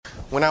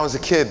When I was a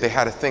kid, they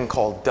had a thing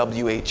called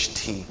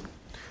WHT.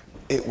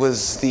 It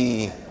was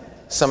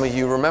some of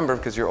you remember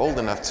because you're old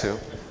enough to.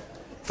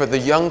 For the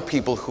young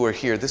people who are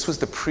here, this was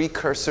the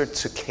precursor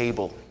to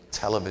cable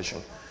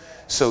television.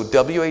 So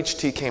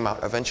WHT came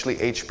out, eventually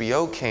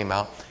HBO came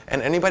out,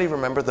 and anybody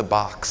remember the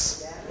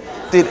box?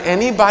 Did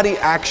anybody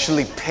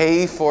actually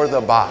pay for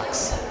the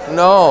box?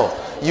 No.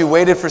 You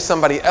waited for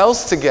somebody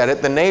else to get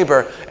it, the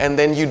neighbor, and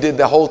then you did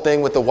the whole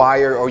thing with the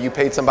wire, or you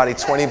paid somebody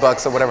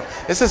 $20 or whatever.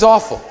 This is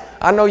awful.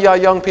 I know y'all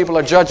young people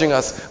are judging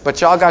us,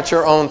 but y'all got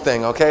your own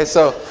thing, okay?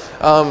 So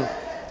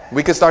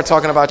we could start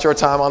talking about your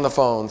time on the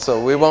phone,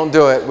 so we won't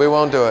do it. We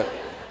won't do it.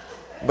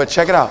 But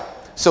check it out.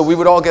 So we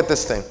would all get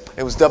this thing.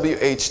 It was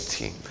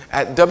WHT.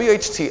 At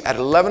WHT, at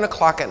 11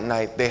 o'clock at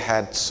night, they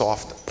had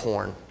soft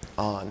porn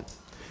on.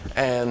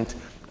 And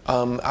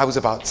I was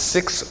about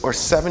 6 or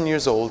 7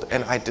 years old,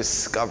 and I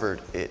discovered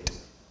it.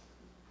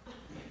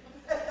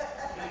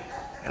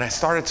 And I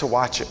started to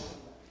watch it.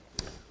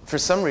 For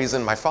some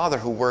reason, my father,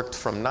 who worked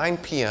from 9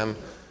 p.m.,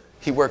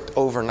 he worked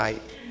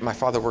overnight. My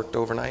father worked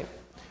overnight.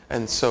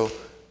 And so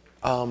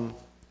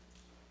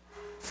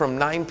from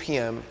 9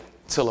 p.m.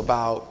 till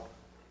about,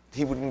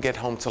 he wouldn't get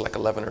home till like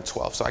 11 or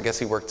 12. So I guess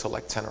he worked till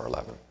like 10 or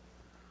 11.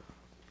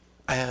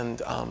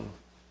 And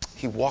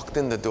he walked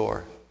in the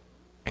door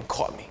and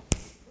caught me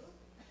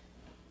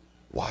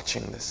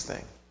watching this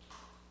thing.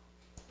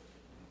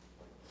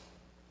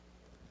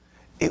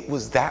 It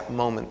was that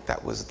moment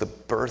that was the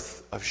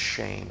birth of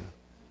shame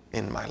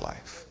in my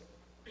life.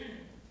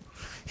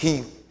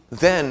 He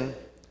then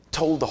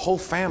told the whole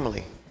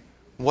family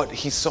what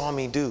he saw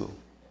me do.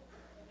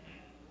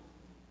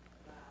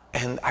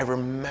 And I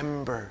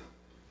remember,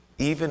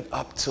 even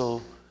up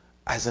till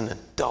as an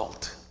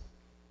adult,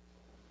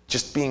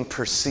 just being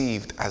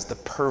perceived as the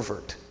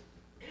pervert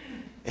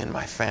in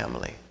my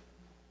family.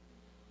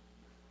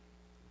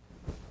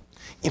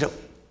 You know,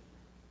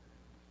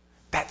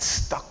 that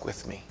stuck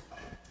with me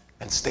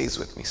and stays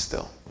with me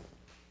still.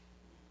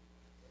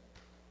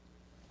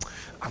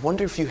 I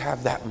wonder if you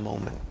have that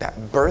moment,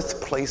 that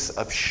birthplace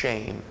of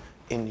shame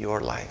in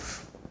your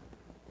life.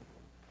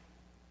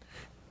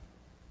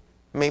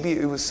 Maybe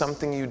it was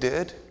something you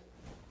did.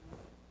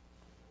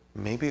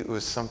 Maybe it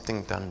was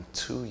something done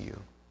to you.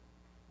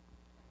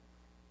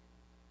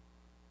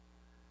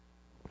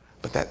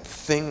 But that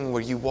thing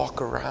where you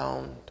walk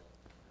around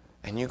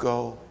and you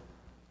go,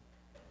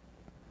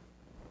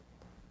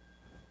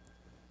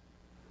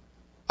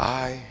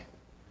 I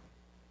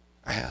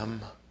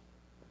am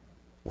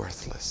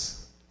worthless.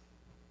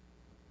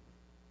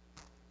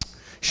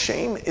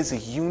 Shame is a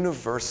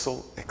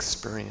universal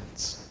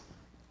experience.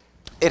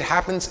 It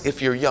happens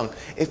if you're young.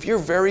 If you're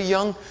very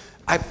young,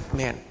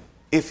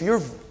 if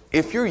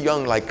you're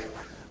young, like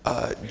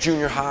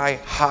junior high,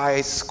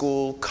 high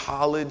school,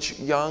 college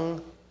young,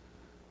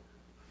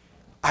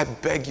 I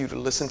beg you to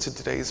listen to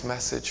today's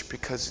message,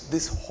 because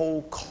this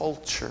whole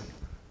culture,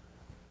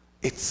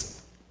 it's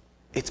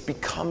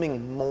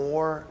becoming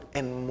more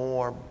and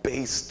more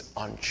based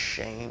on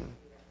shame.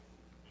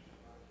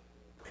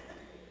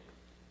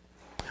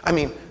 I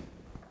mean,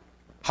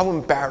 how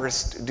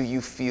embarrassed do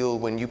you feel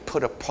when you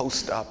put a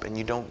post up and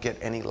you don't get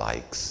any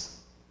likes?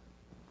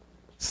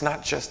 It's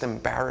not just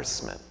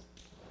embarrassment.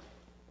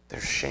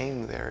 There's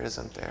shame there,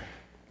 isn't there?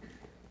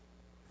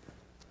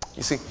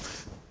 You see,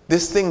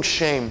 this thing,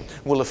 shame,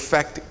 will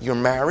affect your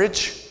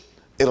marriage.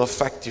 It'll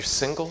affect your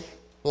single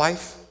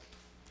life.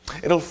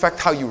 It'll affect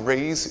how you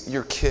raise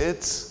your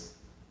kids.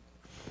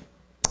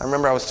 I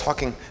remember I was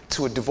talking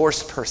to a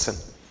divorced person,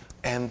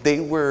 and they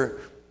were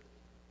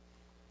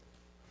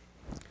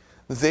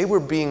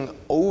being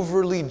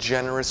overly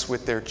generous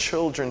with their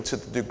children to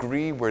the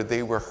degree where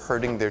they were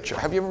hurting their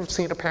children. Have you ever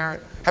seen a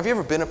parent? Have you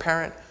ever been a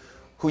parent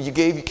who you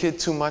gave your kid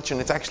too much and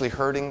it's actually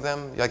hurting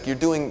them? Like you're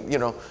doing,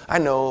 I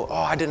know,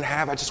 I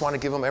just want to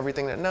give them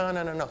everything.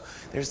 No.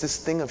 There's this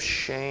thing of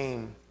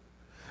shame.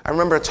 I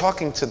remember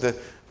talking to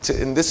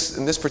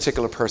this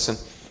particular person,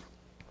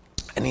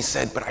 and he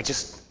said, but I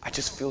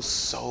just feel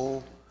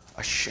so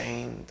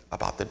ashamed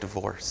about the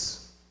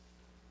divorce.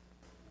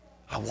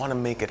 I want to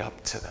make it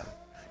up to them.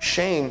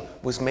 Shame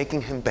was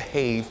making him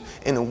behave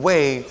in a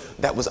way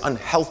that was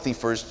unhealthy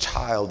for his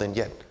child, and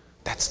yet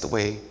that's the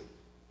way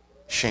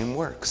shame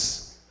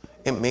works.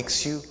 It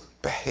makes you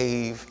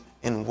behave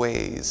in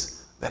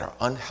ways that are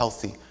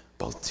unhealthy,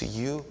 both to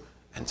you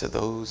and to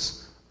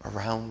those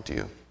around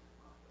you.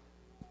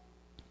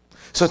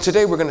 So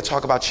today we're going to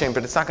talk about shame,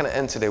 but it's not going to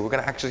end today. We're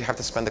going to actually have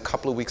to spend a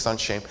couple of weeks on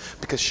shame,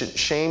 because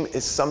shame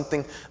is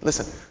something,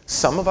 listen,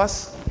 some of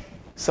us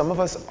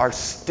are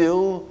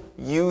still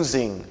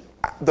using,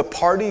 the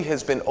party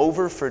has been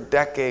over for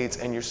decades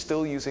and you're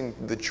still using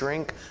the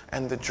drink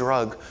and the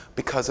drug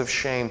because of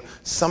shame.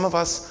 Some of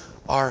us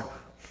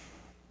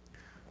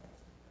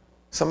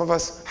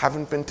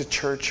haven't been to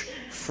church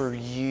for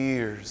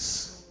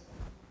years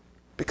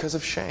because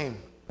of shame.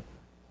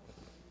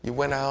 You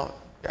went out,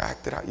 you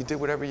acted out, you did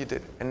whatever you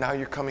did, and now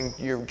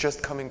you're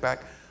just coming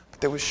back,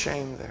 but there was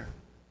shame there.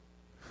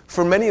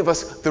 For many of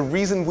us, the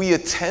reason we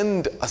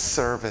attend a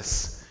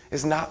service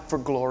is not for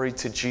glory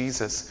to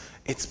Jesus.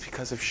 It's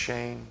because of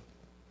shame.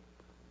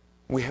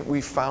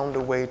 We found a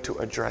way to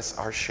address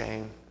our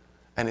shame,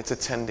 and it's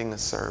attending a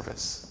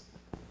service.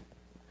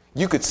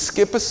 You could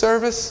skip a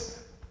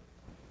service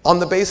on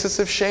the basis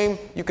of shame.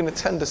 You can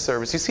attend a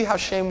service. You see how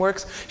shame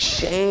works?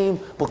 Shame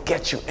will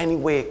get you any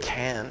way it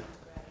can.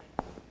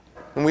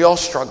 And we all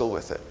struggle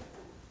with it.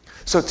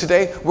 So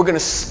today, we're going to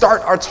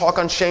start our talk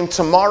on shame.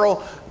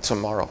 Tomorrow,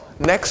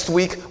 next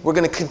week, we're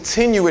going to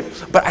continue it.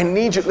 But I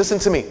need you, listen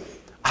to me.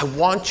 I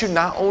want you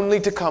not only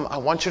to come, I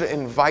want you to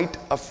invite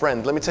a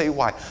friend. Let me tell you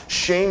why.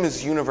 Shame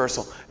is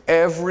universal.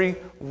 Every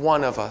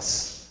one of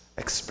us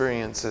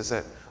experiences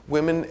it.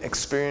 Women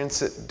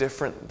experience it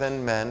different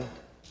than men.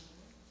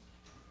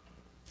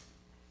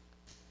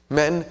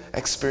 Men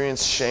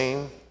experience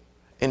shame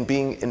in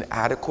being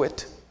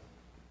inadequate.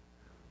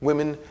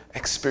 Women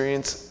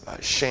experience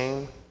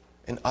shame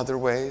in other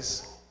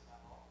ways.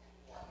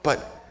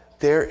 But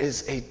there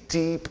is a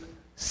deep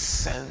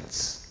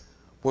sense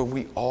where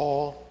we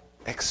all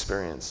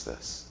experience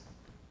this.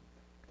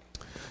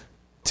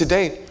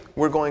 Today,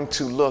 we're going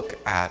to look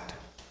at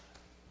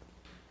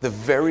the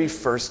very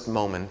first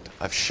moment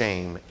of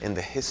shame in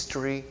the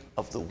history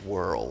of the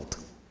world.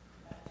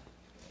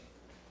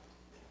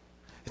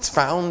 It's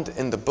found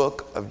in the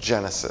book of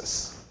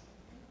Genesis,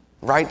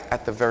 right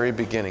at the very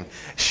beginning.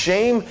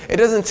 Shame, it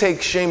doesn't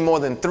take shame more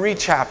than 3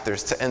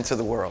 chapters to enter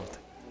the world.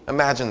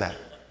 Imagine that.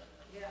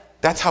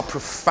 That's how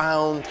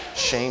profound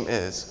shame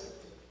is.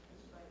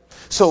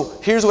 So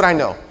here's what I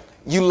know.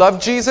 You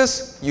love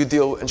Jesus, you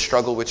deal and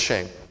struggle with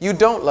shame. You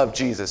don't love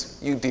Jesus,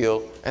 you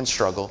deal and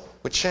struggle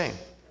with shame.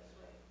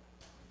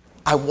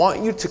 I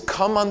want you to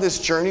come on this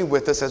journey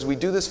with us as we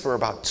do this for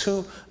about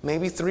 2,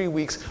 maybe 3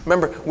 weeks.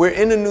 Remember, we're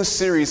in a new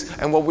series,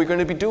 and what we're going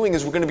to be doing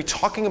is we're going to be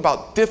talking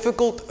about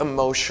difficult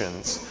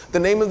emotions. The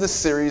name of the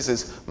series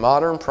is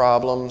Modern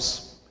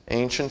Problems,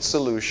 Ancient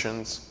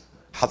Solutions,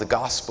 How the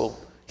Gospel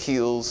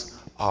Heals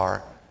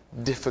Our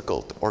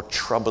Difficult or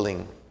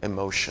Troubling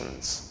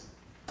Emotions.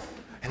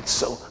 And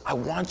so I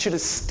want you to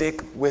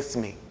stick with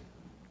me,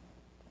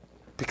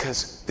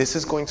 because this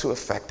is going to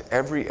affect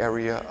every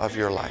area of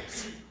your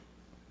life.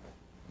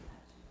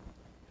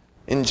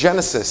 In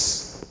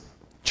Genesis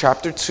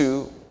chapter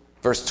 2,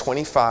 verse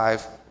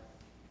 25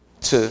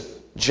 to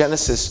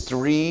Genesis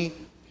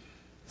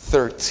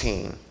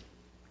 3:13.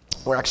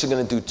 We're actually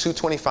going to do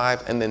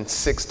 2:25 and then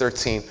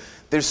 6:13.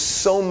 There's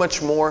so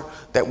much more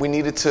that we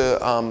needed to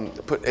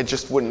put. It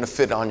just wouldn't have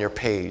fit on your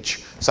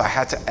page. So I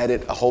had to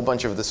edit a whole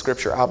bunch of the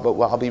scripture out, but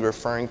I'll be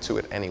referring to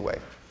it anyway.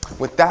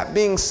 With that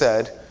being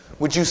said,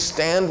 would you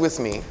stand with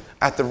me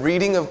at the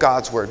reading of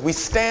God's word? We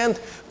stand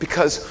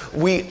because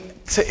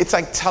it's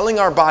like telling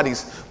our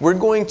bodies, we're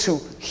going to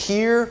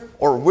hear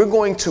or we're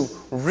going to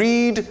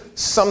read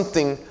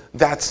something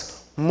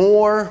that's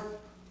more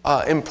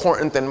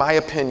important than my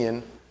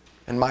opinion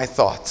and my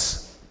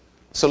thoughts.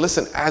 So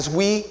listen,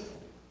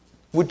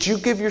 would you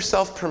give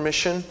yourself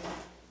permission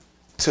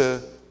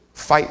to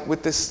fight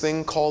with this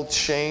thing called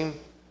shame,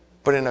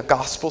 but in a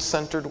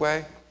gospel-centered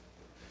way?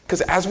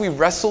 Because as we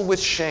wrestle with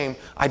shame,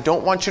 I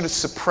don't want you to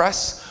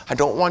suppress. I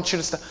don't want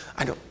you to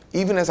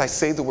even as I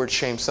say the word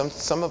shame,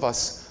 some of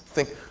us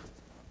think.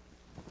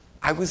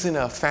 I was in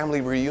a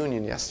family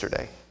reunion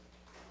yesterday,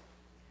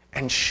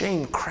 and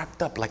shame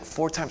crept up like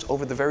 4 times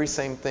over the very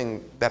same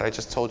thing that I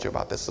just told you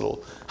about, this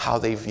little, how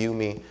they view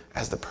me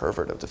as the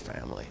pervert of the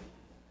family.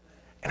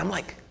 And I'm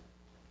like,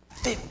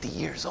 50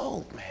 years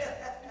old, man.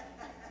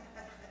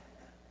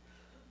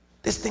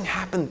 This thing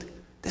happened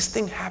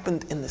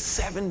in the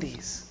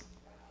 70s.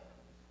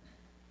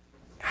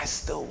 It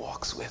still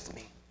walks with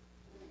me.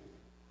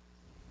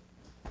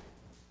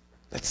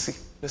 Let's see,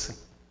 listen.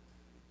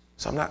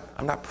 So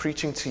I'm not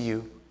preaching to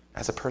you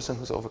as a person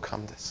who's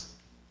overcome this.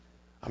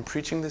 I'm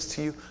preaching this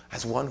to you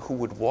as one who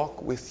would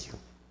walk with you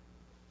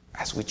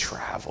as we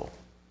travel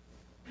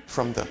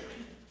from the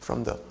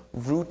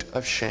root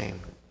of shame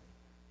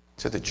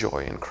to the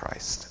joy in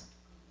Christ.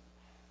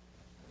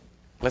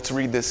 Let's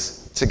read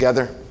this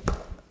together.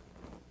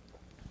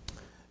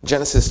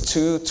 Genesis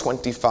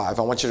 2:25.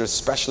 I want you to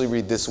especially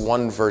read this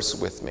one verse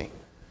with me.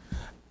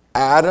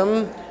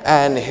 Adam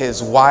and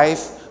his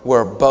wife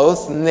were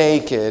both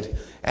naked,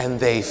 and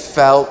they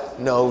felt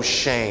no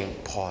shame.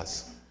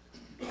 Pause.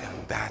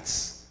 And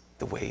that's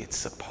the way it's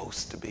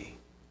supposed to be.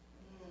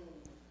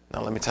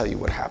 Now let me tell you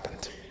what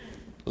happened.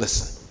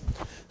 Listen.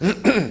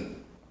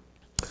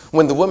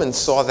 When the woman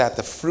saw that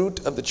the fruit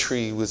of the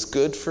tree was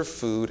good for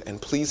food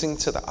and pleasing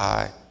to the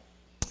eye,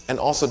 and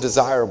also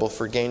desirable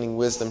for gaining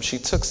wisdom, she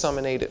took some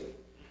and ate it.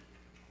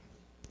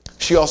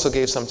 She also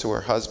gave some to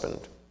her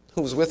husband,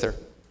 who was with her,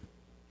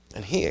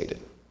 and he ate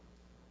it.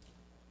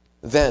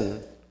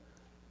 Then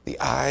the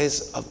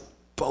eyes of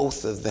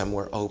both of them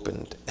were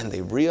opened, and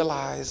they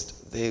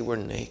realized they were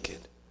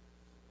naked.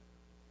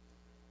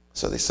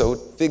 So they sewed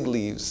fig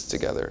leaves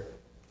together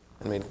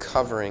and made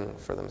covering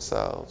for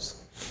themselves.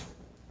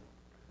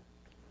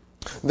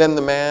 Then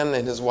the man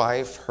and his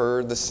wife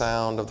heard the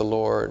sound of the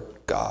Lord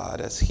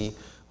God as he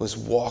was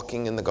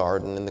walking in the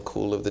garden in the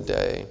cool of the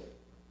day,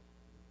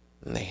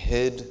 and they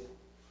hid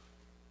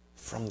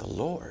from the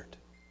Lord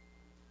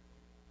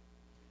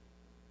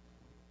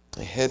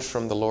He hid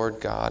from the Lord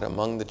God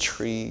among the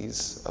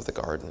trees of the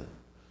garden.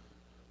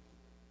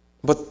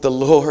 But the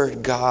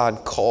Lord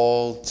God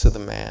called to the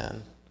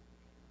man,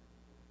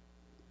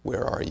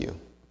 "Where are you?"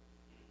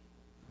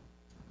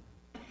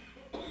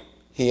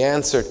 He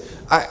answered,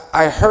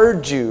 I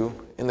heard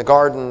you in the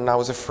garden, and I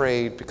was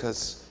afraid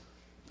because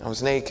I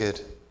was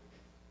naked,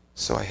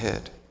 so I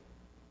hid.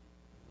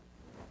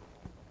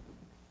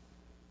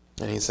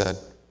 And he said,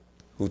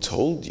 "Who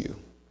told you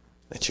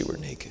that you were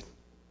naked?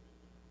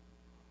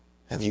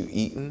 Have you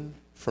eaten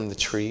from the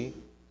tree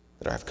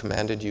that I have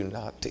commanded you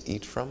not to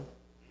eat from?"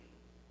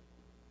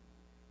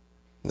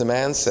 The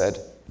man said,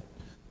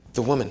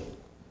 "The woman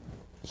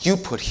you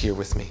put here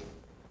with me,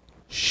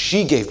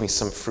 she gave me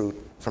some fruit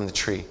from the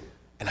tree,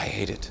 and I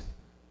ate it."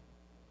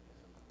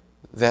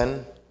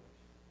 Then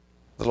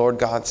the Lord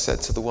God said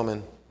to the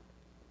woman,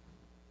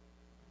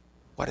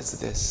 "What is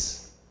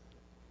this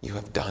you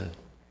have done?"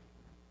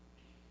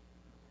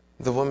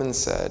 The woman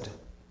said,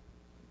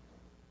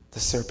 "The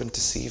serpent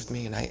deceived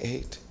me, and I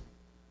ate."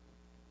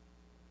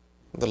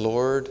 The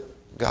Lord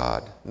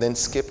God then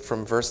skipped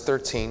from verse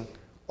 13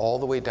 all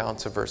the way down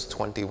to verse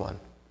 21.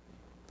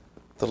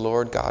 The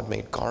Lord God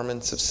made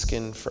garments of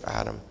skin for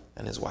Adam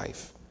and his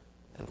wife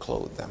and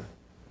clothed them.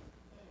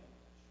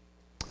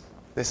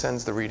 This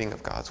ends the reading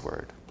of God's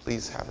word.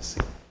 Please have a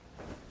seat.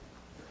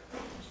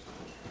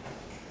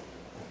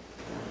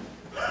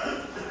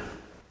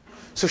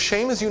 So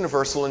shame is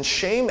universal, and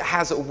shame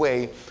has a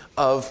way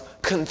of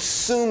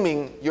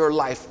consuming your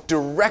life,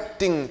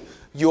 directing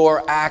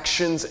your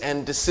actions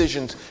and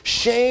decisions.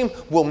 Shame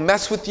will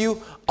mess with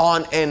you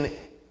on an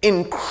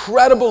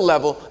incredible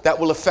level that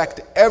will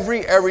affect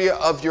every area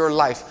of your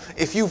life.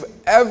 If you've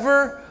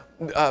ever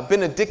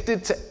been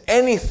addicted to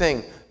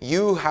anything,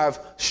 you have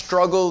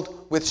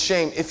struggled with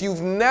shame. If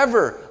you've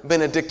never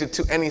been addicted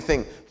to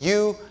anything,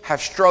 you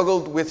have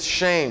struggled with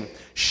shame.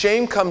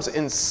 Shame comes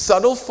in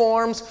subtle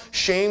forms.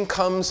 Shame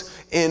comes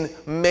in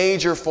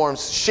major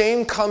forms.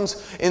 Shame comes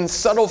in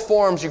subtle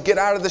forms. You get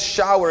out of the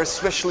shower,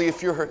 especially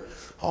if you're hurt.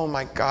 Oh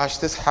my gosh,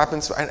 this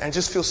happens. And I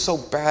just feel so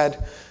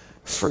bad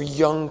for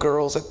young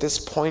girls at this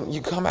point.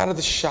 You come out of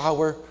the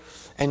shower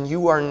and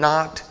you are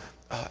not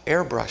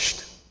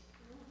airbrushed.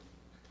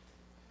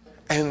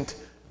 And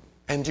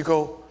you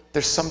go,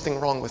 "There's something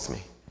wrong with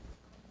me.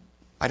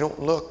 I don't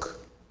look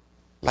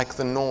like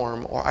the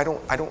norm, or I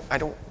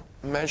don't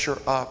measure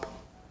up."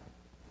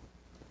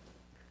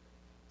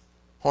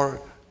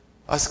 Or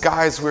us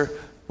guys,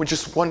 we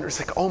just wonder, it's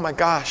like, oh my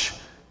gosh,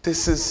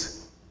 it's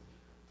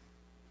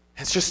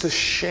just the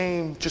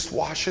shame just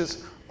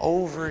washes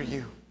over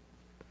you.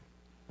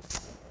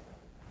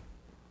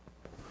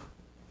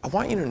 I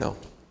want you to know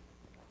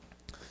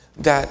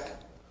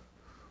that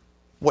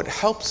what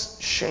helps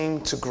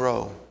shame to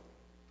grow,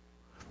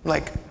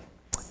 like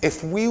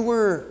if we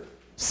were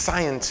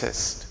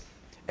scientists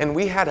and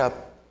we had a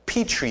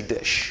petri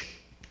dish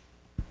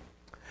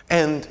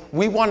and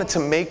we wanted to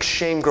make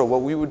shame grow,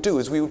 what we would do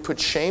is we would put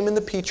shame in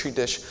the petri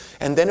dish,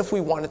 and then if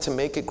we wanted to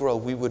make it grow,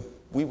 we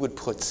would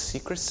put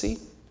secrecy,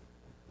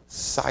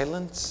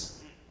 silence,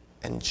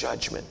 and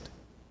judgment,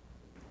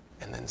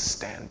 and then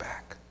stand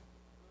back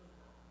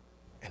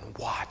and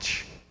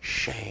watch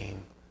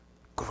shame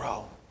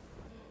grow.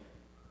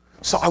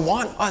 So I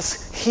want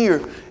us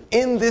here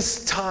in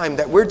this time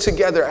that we're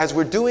together as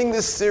we're doing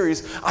this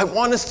series, I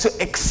want us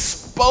to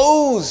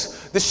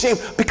expose the shame,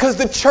 because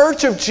the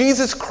church of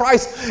Jesus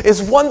Christ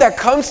is one that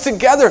comes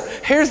together.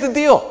 Here's the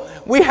deal.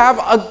 We have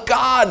a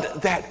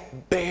God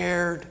that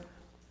bared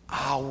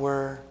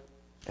our,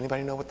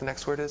 anybody know what the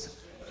next word is?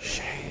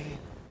 Shame.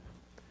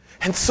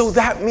 And so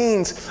that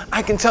means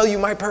I can tell you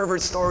my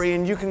pervert story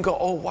and you can go,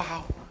 "Oh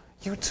wow,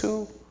 you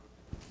too?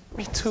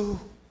 Me too."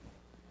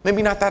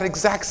 Maybe not that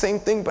exact same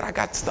thing, but I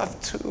got stuff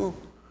too.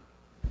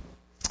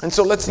 And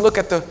so let's look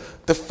at the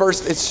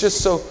first. It's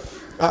just so,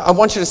 I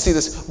want you to see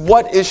this.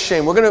 What is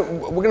shame? We're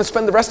gonna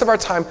spend the rest of our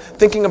time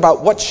thinking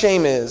about what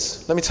shame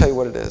is. Let me tell you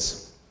what it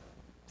is.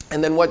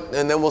 And then we'll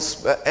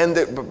end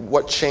it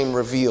what shame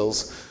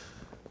reveals.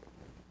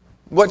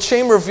 What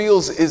shame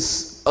reveals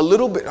is a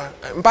little bit,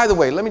 and by the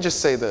way, let me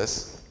just say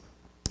this.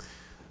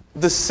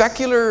 The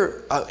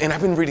secular, and I've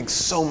been reading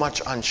so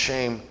much on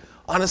shame.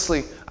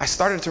 Honestly, I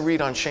started to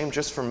read on shame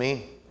just for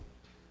me.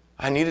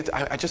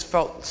 I just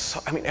felt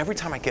so, every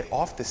time I get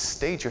off this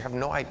stage, you have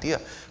no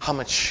idea how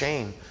much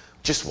shame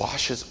just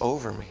washes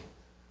over me.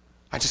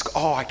 I just go,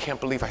 "Oh, I can't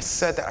believe I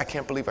said that. I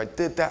can't believe I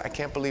did that. I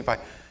can't believe I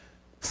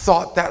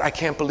thought that. I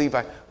can't believe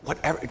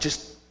whatever." It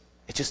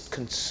just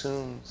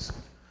consumes.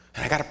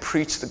 And I got to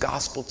preach the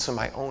gospel to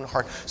my own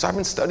heart. So I've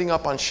been studying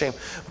up on shame.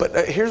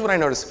 But here's what I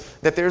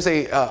noticed, that there's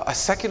a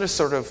secular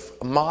sort of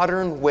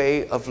modern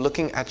way of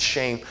looking at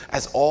shame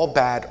as all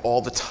bad all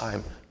the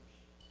time.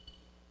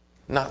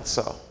 Not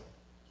so.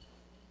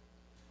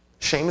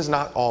 Shame is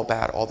not all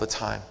bad all the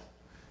time.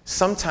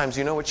 Sometimes,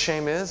 you know what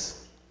shame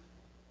is?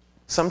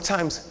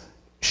 Sometimes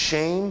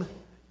shame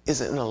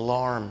is an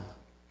alarm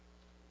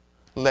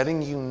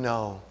letting you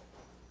know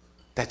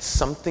that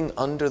something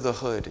under the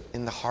hood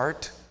in the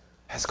heart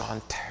has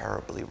gone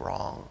terribly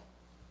wrong.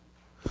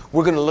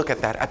 We're going to look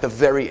at that at the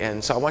very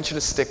end. So I want you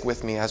to stick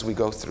with me as we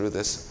go through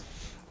this.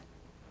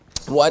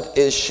 What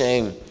is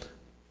shame?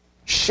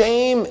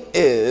 Shame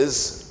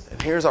is,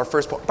 and here's our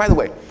first point. By the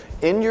way,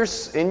 in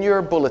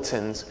your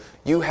bulletins,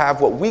 you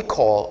have what we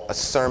call a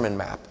sermon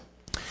map.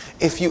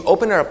 If you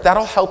open it up,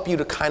 that'll help you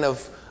to kind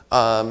of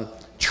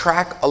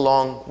track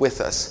along with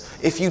us.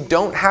 If you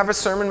don't have a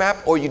sermon map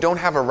or you don't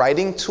have a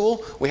writing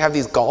tool, we have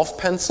these golf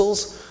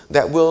pencils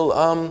that we'll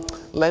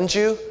lend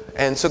you.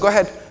 And so go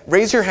ahead,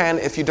 raise your hand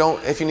if you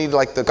need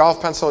like the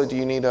golf pencil, or do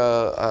you need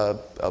a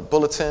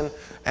bulletin,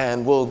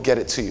 and we'll get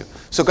it to you.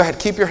 So go ahead,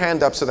 keep your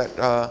hand up so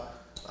that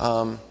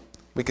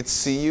we could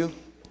see you.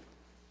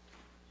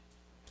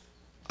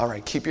 All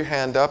right, keep your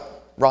hand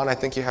up. Ron, I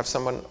think you have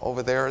someone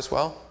over there as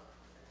well.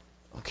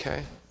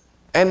 Okay.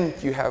 And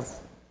you have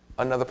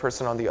another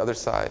person on the other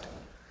side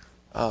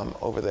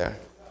over there.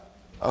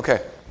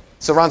 Okay.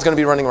 So Ron's going to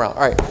be running around.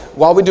 All right.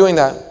 While we're doing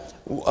that,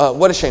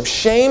 what is shame?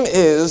 Shame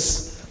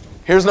is,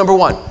 here's number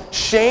one.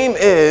 Shame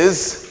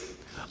is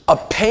a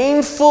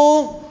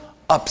painful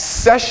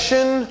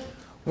obsession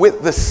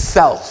with the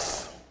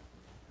self.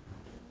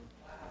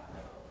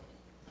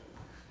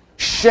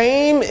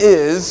 Shame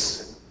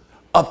is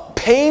a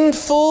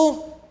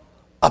painful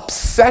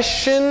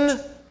obsession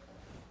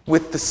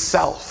with the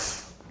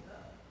self.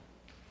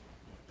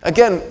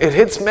 Again, it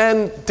hits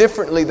men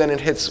differently than it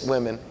hits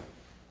women.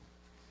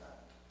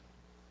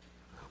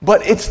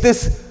 But it's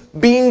this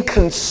being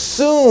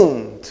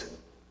consumed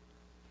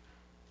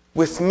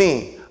with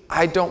me.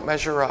 I don't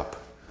measure up.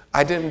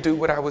 I didn't do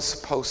what I was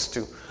supposed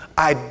to.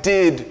 I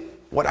did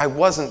what I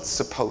wasn't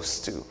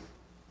supposed to.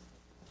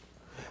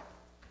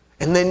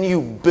 And then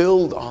you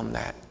build on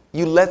that.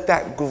 You let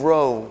that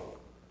grow.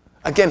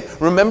 Again,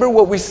 remember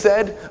what we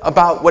said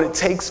about what it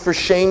takes for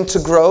shame to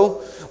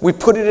grow? We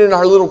put it in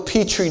our little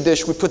petri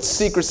dish. We put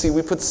secrecy.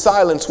 We put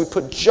silence. We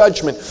put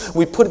judgment.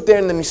 We put it there,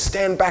 and then we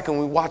stand back and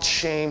we watch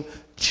shame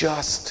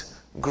just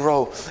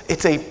grow.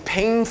 It's a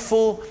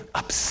painful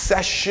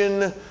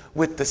obsession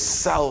with the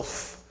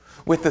self,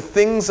 with the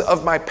things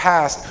of my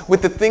past,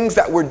 with the things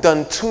that were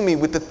done to me,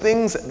 with the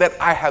things that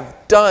I have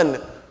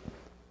done.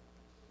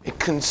 It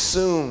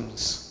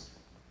consumes.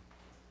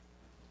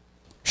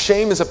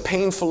 Shame is a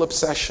painful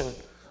obsession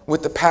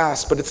with the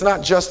past, but it's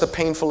not just a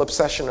painful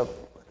obsession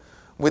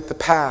with the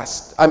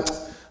past. A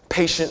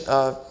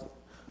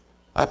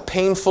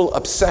painful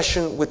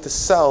obsession with the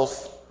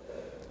self.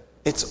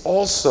 It's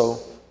also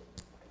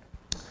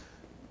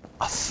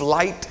a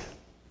flight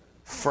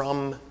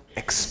from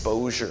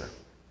exposure.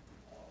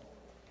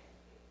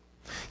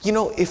 You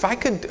know, if I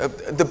could,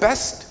 the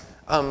best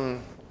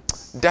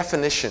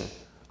definition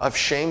of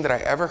shame that I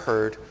ever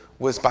heard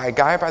was by a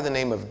guy by the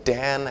name of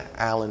Dan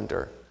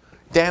Allender.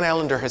 Dan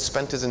Allender has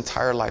spent his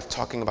entire life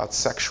talking about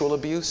sexual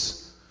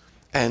abuse,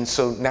 and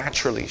so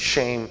naturally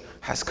shame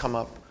has come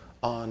up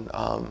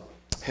on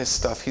his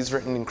stuff. He's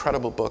written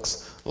incredible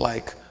books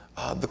like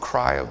The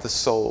Cry of the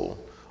Soul,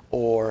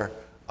 or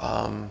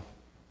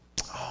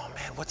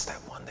what's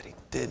that one that he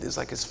did? It's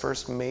like his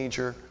first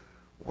major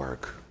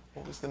work.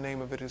 What was the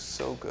name of it? It's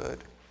so good.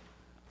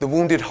 The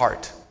Wounded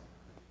Heart.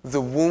 The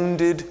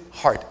Wounded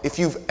Heart. If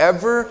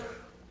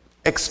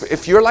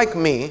you're like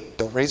me,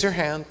 don't raise your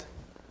hand,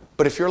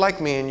 but if you're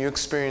like me and you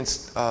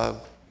experienced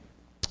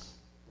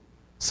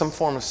some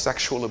form of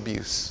sexual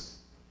abuse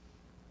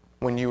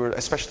when you were,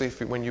 especially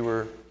when you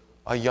were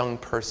a young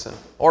person,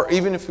 or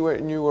even if you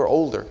were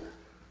older,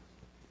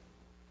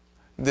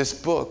 this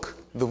book,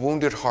 The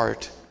Wounded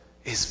Heart,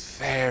 is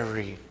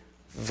very,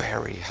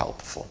 very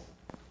helpful.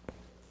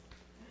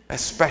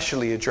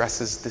 Especially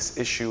addresses this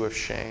issue of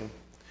shame.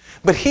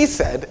 But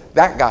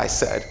that guy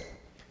said,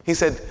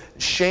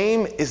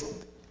 shame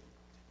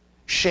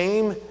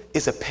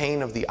is a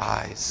pain of the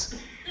eyes.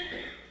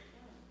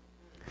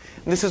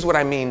 And this is what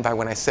I mean by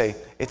when I say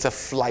it's a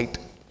flight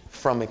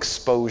from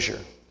exposure.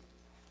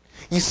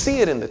 You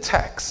see it in the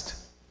text.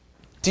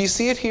 Do you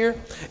see it here?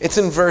 It's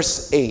in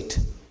verse 8.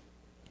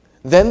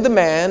 Then the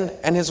man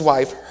and his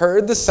wife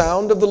heard the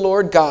sound of the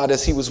Lord God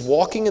as he was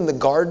walking in the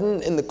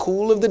garden in the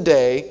cool of the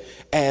day,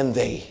 and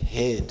they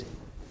hid.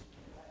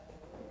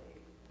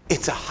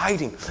 It's a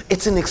hiding.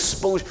 It's an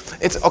exposure.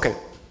 It's okay.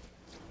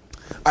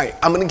 All right,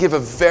 I'm going to give a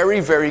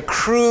very, very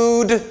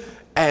crude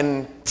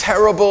and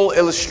terrible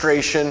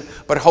illustration,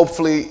 but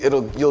hopefully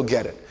you'll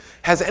get it.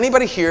 Has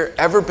anybody here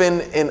ever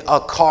been in a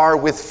car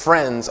with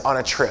friends on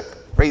a trip?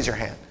 Raise your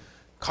hand.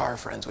 Car,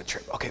 friends with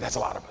trip. Okay, that's a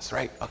lot of us,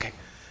 right? Okay.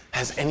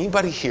 Has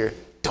anybody here,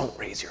 don't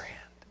raise your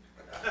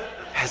hand.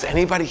 Has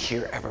anybody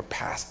here ever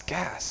passed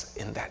gas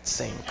in that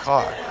same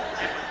car?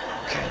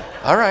 Okay.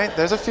 All right,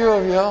 there's a few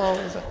of you.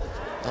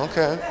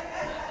 Okay.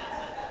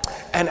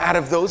 And out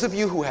of those of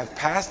you who have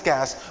passed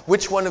gas,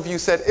 which one of you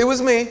said, it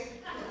was me?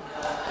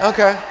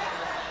 Okay.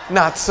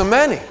 Not so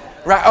many.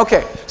 Right?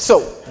 Okay. So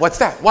what's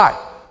that? Why?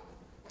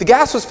 The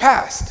gas was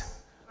passed.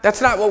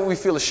 That's not what we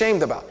feel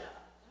ashamed about.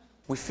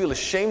 We feel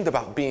ashamed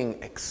about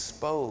being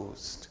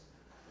exposed.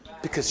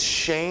 Because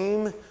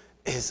shame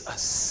is a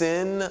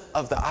sin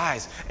of the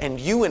eyes. And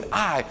you and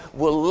I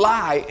will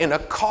lie in a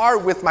car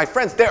with my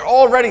friends. They're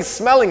already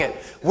smelling it.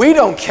 We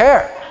don't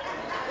care.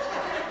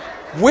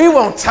 We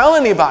won't tell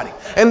anybody.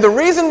 And the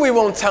reason we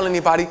won't tell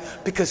anybody,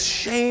 because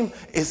shame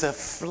is a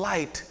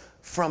flight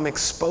from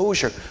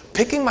exposure.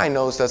 Picking my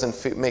nose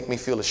doesn't make me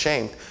feel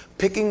ashamed.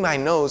 Picking my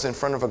nose in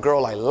front of a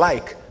girl I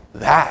like,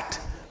 that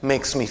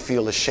makes me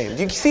feel ashamed.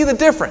 You see the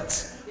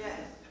difference?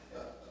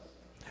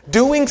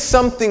 Doing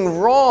something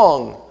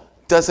wrong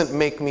doesn't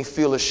make me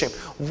feel ashamed.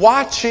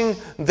 Watching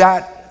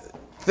that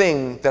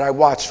thing that I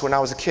watched when I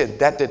was a kid,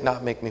 that did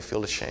not make me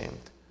feel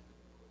ashamed.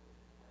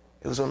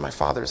 It was when my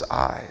father's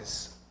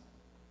eyes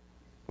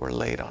were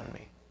laid on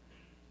me.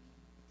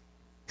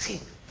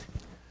 See,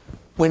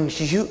 when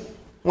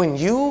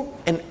you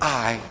and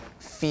I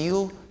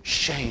feel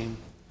shame,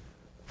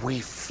 we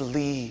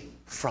flee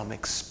from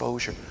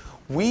exposure.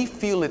 We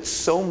feel it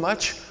so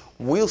much,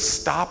 we'll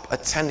stop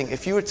attending.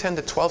 If you attend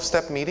a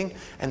 12-step meeting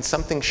and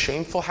something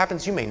shameful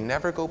happens, you may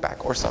never go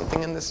back. Or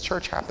something in this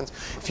church happens.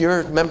 If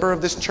you're a member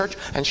of this church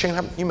and shame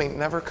happens, you may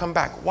never come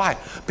back. Why?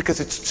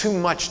 Because it's too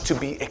much to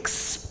be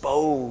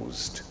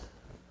exposed.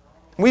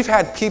 We've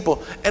had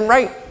people,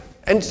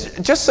 and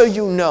just so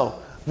you know,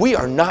 we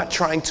are not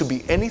trying to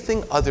be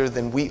anything other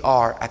than we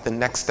are at the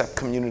Next Step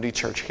Community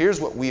Church.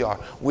 Here's what we are.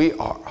 We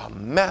are a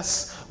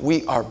mess.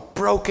 We are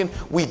broken.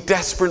 We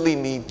desperately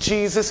need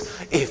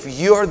Jesus. If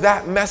you're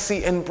that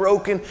messy and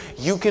broken,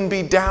 you can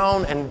be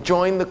down and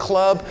join the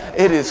club.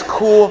 It is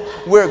cool.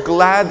 We're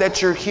glad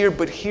that you're here.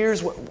 But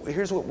here's what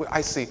I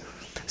see.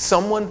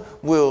 Someone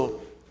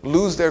will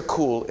lose their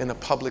cool in a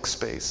public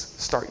space,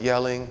 start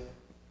yelling,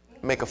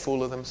 make a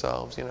fool of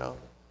themselves,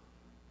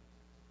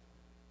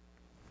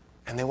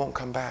 and they won't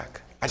come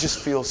back. I just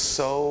feel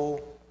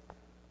so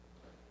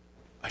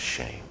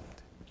ashamed.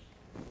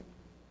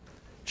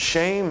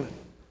 Shame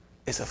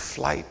is a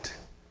flight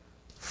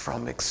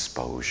from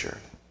exposure.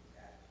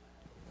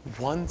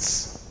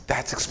 Once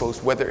that's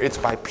exposed, whether it's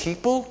by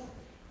people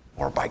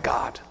or by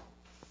God,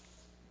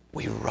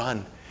 we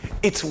run.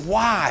 It's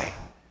why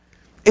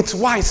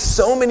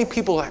so many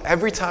people,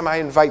 every time I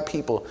invite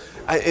people,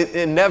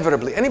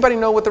 inevitably, anybody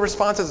know what the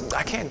response is?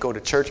 I can't go to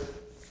church.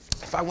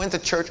 If I went to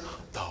church,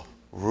 the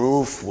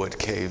roof would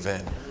cave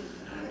in.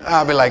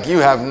 I'll be like, you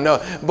have no...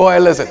 Boy,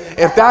 listen,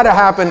 if that had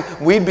happened,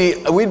 we'd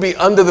be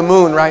under the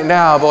moon right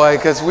now, boy,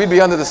 because we'd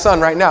be under the sun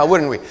right now,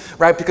 wouldn't we?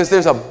 Right? Because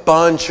there's a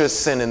bunch of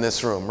sin in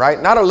this room,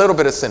 right? Not a little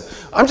bit of sin.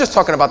 I'm just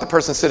talking about the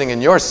person sitting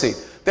in your seat.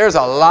 There's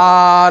a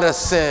lot of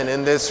sin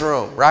in this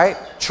room, right?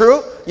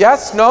 True?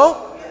 Yes?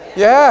 No?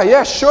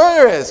 Yeah, sure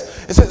there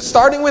is. It's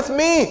starting with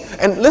me.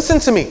 And listen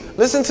to me.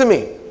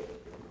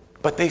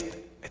 But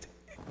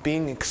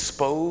being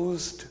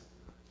exposed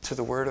to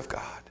the Word of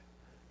God.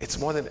 It's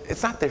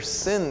not their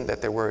sin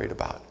that they're worried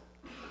about.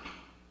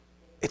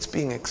 It's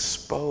being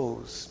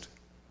exposed.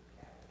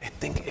 I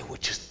think it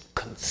would just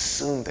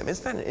consume them.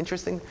 Isn't that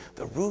interesting?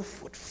 The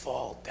roof would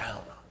fall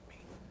down on me.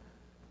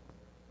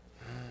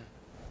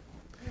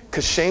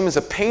 Because shame is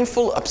a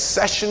painful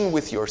obsession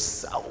with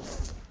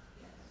yourself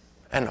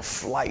and a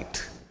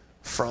flight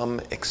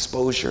from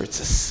exposure. It's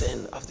a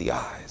sin of the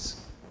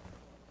eyes.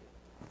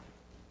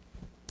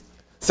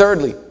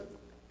 Thirdly,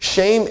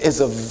 shame is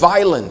a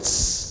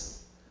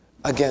violence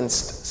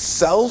against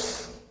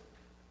self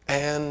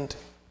and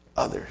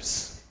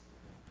others.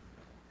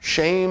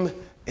 Shame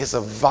is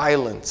a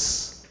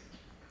violence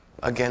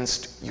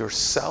against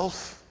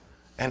yourself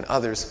and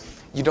others.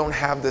 You don't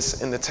have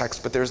this in the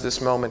text, but there's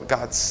this moment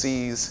God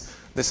sees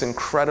this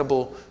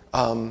incredible,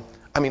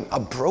 a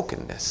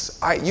brokenness.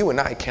 You and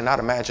I cannot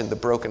imagine the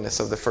brokenness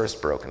of the first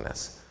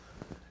brokenness.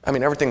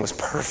 Everything was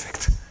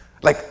perfect.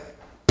 Like,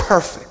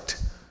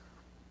 perfect.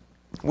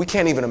 We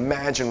can't even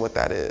imagine what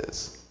that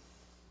is.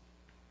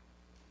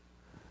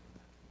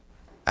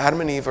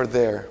 Adam and Eve are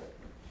there,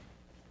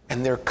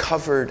 and they're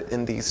covered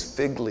in these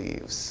fig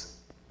leaves.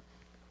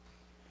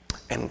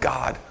 And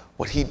God,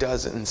 what he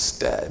does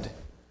instead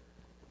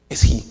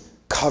is he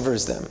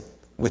covers them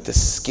with the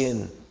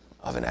skin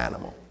of an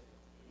animal.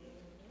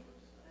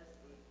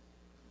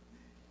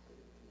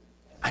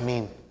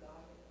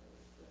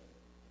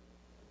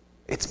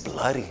 It's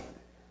bloody.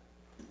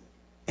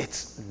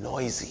 It's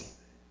noisy.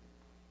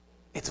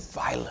 It's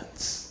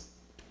violence.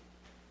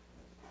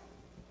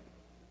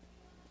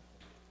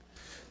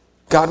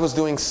 God was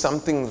doing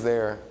something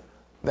there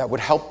that would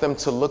help them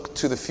to look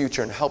to the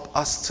future and help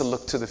us to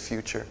look to the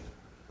future.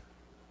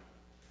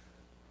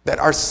 That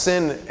our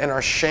sin and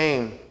our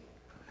shame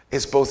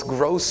is both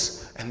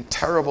gross and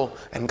terrible,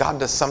 and God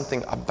does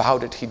something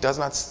about it. He does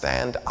not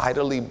stand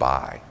idly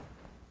by.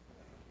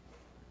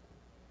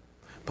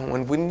 But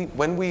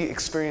when we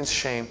experience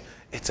shame,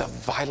 it's a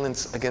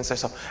violence against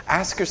ourselves.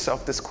 Ask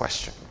yourself this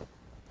question.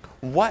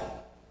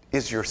 What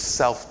is your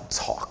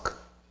self-talk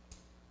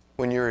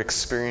when you're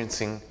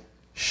experiencing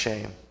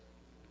shame?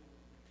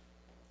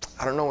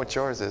 I don't know what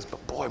yours is,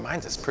 but boy,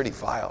 mine's is pretty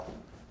vile.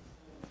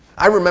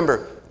 I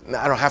remember,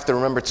 I don't have to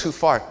remember too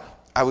far,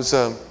 I was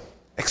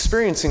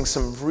experiencing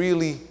some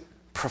really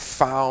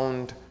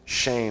profound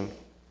shame.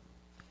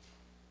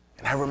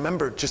 And I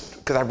remember, just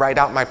because I write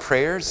out my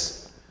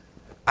prayers,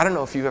 I don't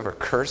know if you've ever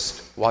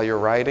cursed while you're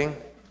writing,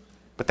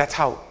 but that's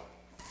how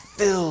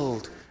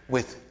filled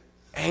with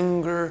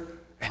anger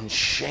and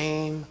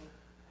shame.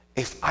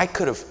 If I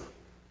could have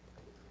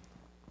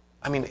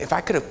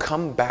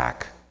come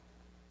back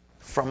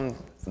from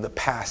the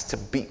past to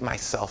beat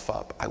myself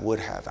up, I would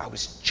have. I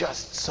was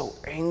just so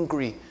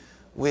angry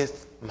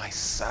with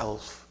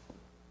myself.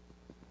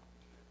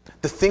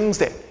 The things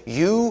that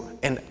you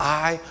and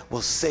I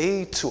will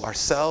say to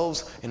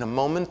ourselves in a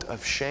moment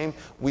of shame,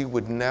 we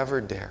would never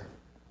dare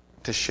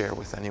to share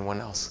with anyone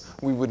else.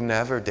 We would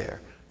never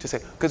dare to say,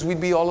 because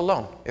we'd be all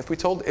alone. If we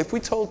told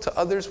to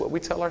others what we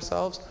tell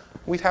ourselves,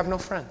 we'd have no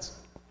friends.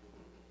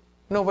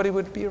 Nobody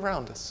would be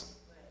around us.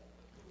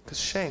 Because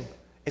shame,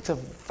 it's a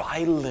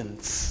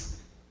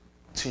violence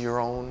to your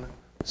own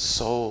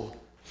soul.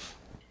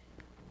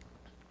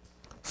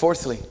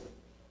 Fourthly,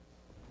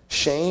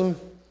 shame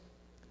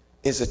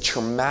is a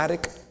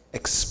traumatic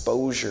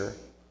exposure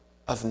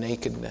of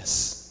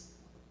nakedness.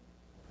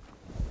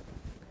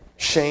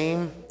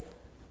 Shame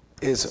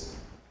is,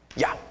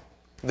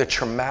 the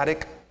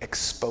traumatic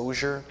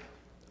exposure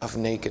of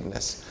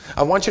nakedness.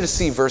 I want you to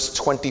see verse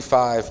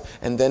 25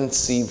 and then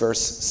see verse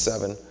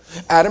 7.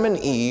 Adam and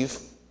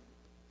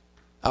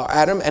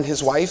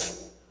his wife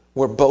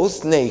were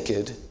both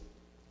naked,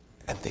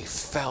 and they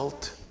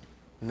felt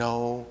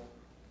no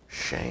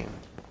shame.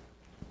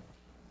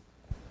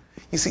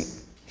 You see,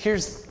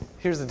 here's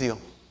the deal.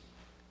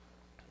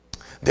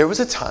 There was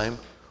a time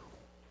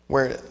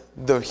where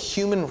the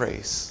human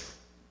race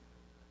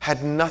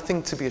had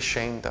nothing to be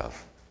ashamed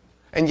of.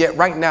 And yet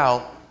right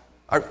now,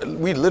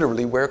 we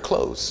literally wear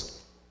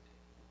clothes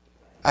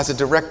as a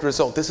direct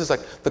result. This is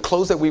like, the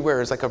clothes that we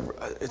wear is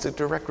it's a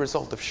direct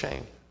result of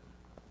shame.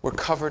 We're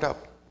covered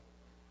up.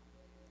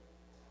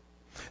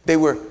 They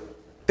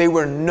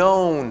were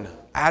known.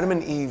 Adam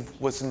and Eve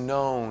was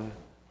known.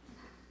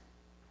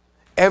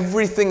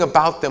 Everything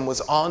about them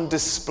was on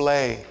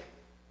display.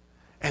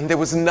 And there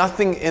was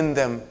nothing in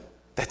them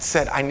that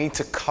said, I need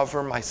to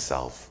cover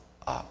myself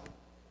up.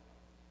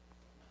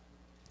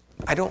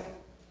 I don't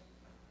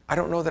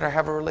know that I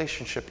have a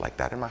relationship like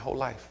that in my whole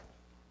life.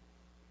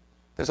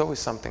 There's always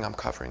something I'm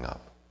covering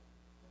up.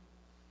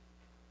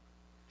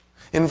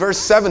 In verse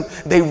 7,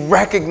 they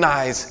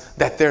recognize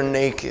that they're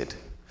naked.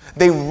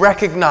 They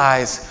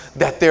recognize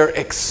that they're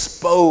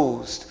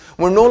exposed.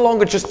 We're no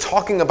longer just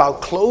talking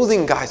about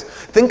clothing, guys.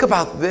 Think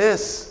about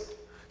this.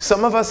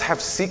 Some of us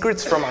have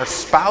secrets from our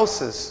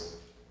spouses.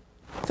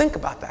 Think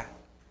about that.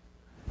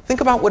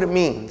 Think about what it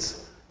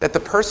means that the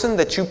person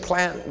that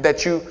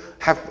you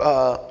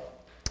have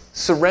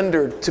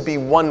surrendered to be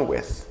one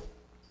with,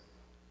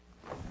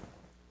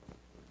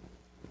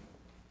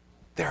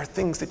 there are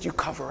things that you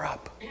cover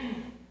up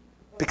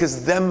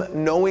because them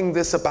knowing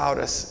this about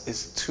us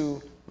is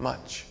too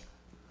much.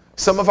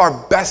 Some of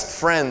our best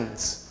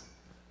friends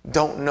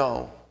don't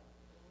know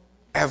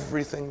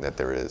everything that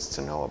there is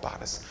to know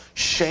about us.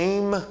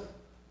 Shame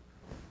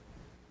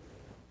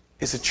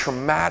is a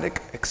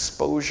traumatic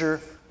exposure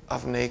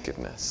of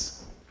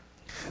nakedness.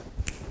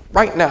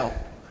 Right now,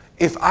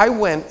 if I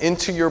went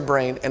into your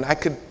brain and I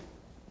could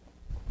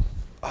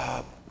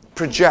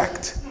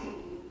project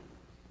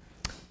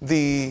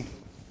the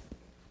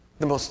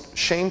most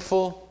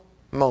shameful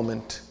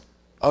moment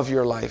of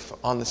your life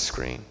on the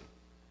screen,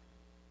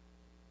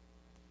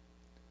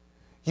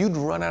 you'd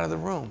run out of the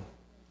room.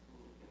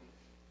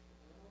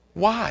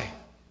 Why?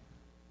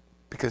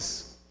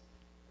 Because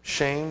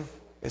shame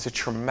is a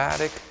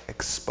traumatic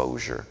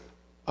exposure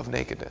of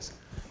nakedness.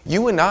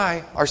 You and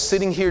I are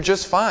sitting here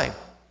just fine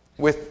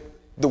with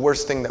the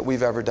worst thing that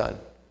we've ever done,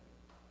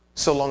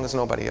 so long as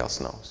nobody else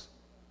knows,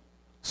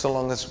 so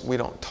long as we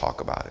don't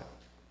talk about it,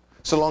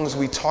 so long as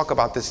we talk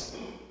about this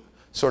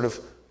sort of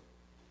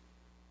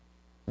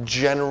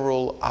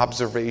general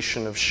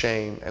observation of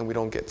shame and we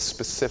don't get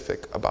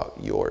specific about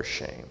your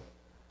shame.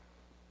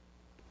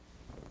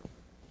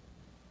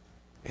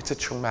 It's a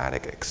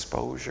traumatic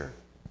exposure.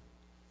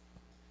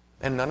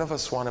 And none of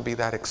us want to be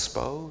that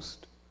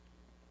exposed.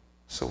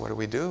 So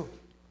what do?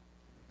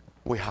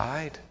 We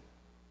hide.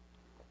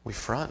 We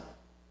front.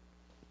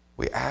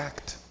 We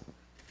act.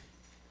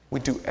 We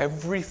do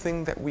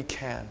everything that we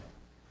can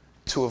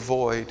to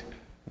avoid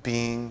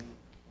being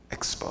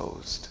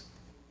exposed.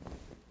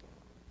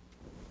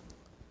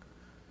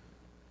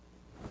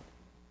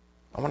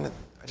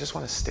 I just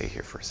want to stay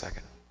here for a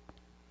second.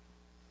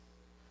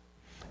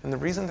 And the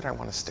reason that I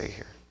want to stay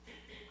here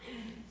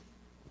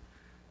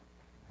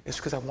is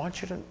because I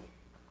want you to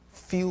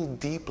feel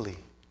deeply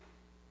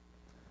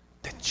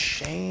that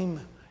shame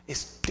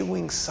is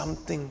doing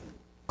something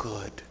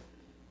good.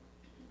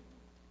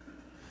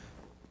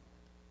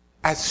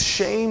 As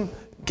shame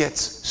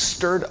gets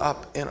stirred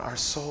up in our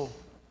soul,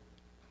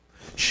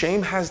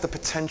 shame has the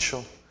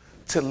potential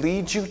to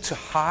lead you to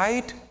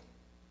hide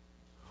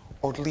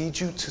or lead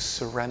you to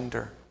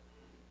surrender.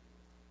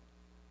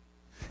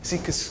 See,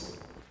 because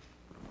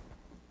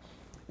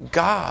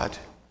God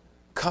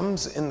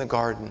comes in the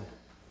garden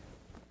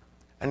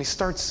and he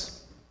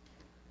starts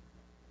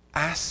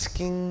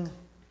asking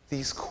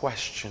these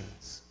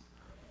questions.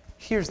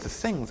 Here's the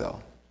thing, though.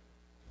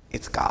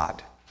 It's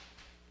God.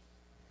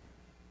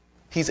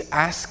 He's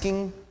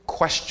asking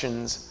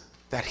questions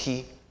that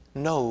he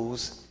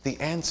knows the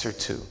answer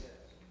to.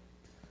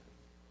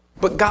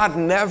 But God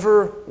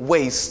never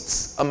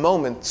wastes a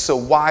moment, so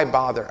why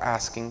bother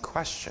asking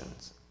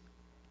questions?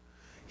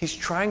 He's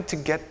trying to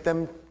get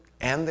them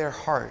and their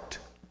heart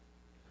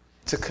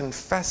to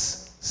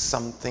confess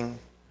something,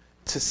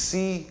 to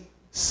see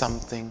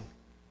something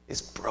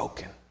is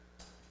broken.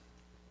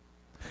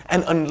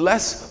 And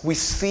unless we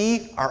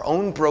see our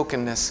own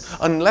brokenness,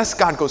 unless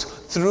God goes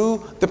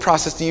through the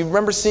process, do you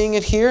remember seeing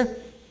it here?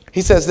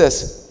 He says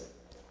this,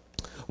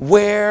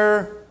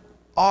 "Where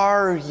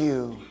are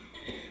you?"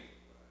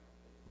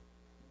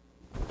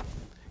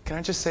 Can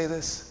I just say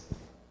this?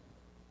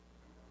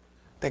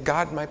 That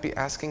God might be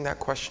asking that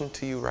question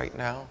to you right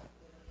now.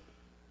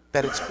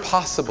 That it's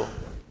possible.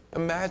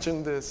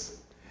 Imagine this.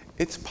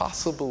 It's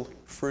possible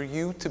for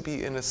you to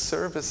be in a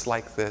service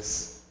like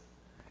this,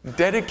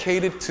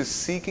 dedicated to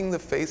seeking the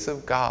face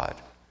of God,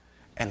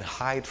 and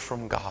hide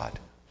from God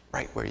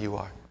right where you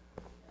are.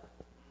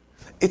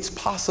 It's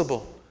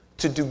possible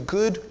to do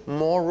good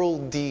moral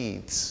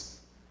deeds,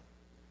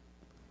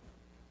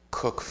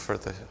 cook for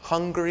the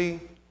hungry,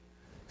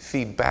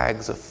 feed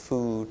bags of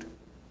food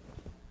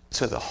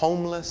to the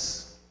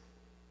homeless.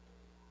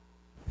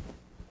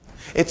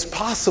 It's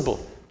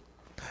possible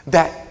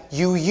that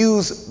you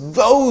use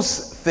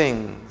those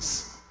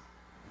things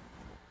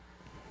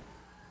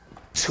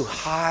to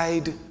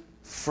hide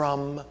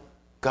from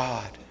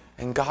God.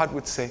 And God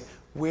would say,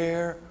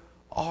 "Where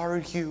are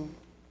you?"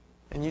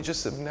 And you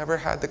just have never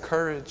had the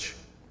courage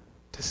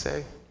to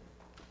say,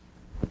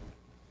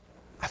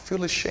 "I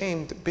feel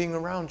ashamed being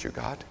around you,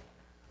 God.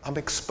 I'm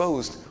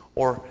exposed."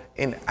 Or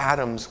in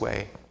Adam's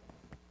way,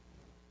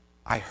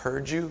 "I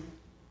heard you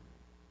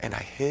and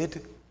I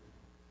hid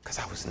because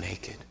I was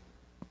naked."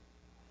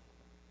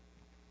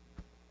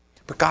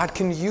 But God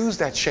can use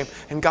that shame,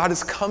 and God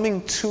is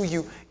coming to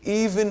you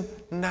even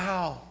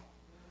now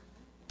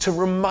to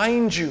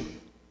remind you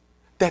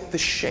that the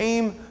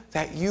shame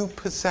that you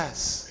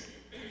possess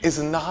is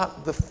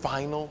not the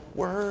final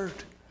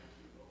word.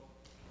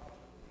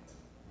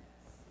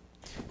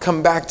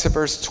 Come back to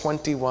verse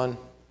 21.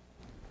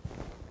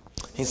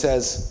 He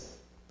says,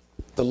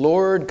 "The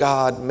Lord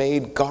God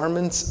made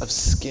garments of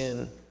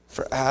skin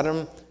for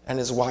Adam and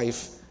his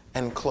wife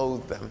and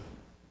clothed them."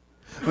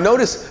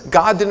 Notice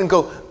God didn't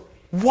go,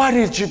 "What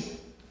did you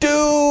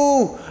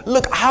do?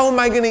 Look, how am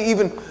I going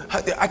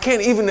to I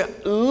can't even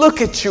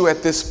look at you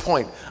at this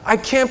point. I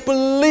can't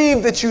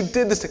believe that you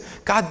did this."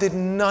 God did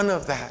none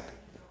of that.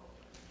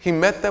 He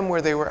met them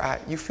where they were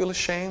at. You feel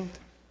ashamed?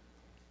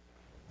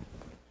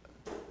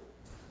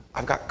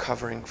 I've got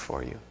covering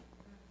for you.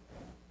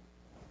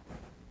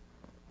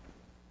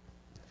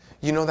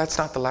 You know, that's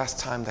not the last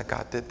time that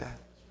God did that.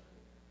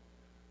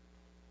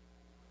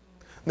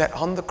 That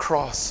on the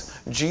cross,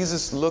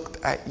 Jesus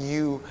looked at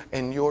you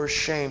and your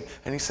shame,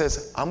 and he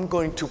says, "I'm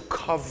going to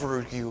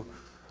cover you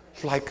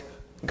like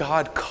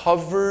God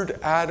covered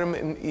Adam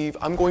and Eve.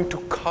 I'm going to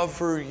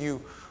cover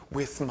you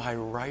with my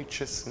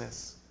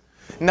righteousness."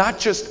 Not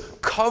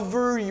just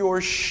cover your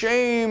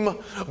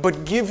shame,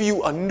 but give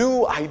you a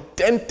new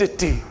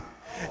identity.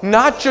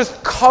 Not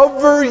just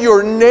cover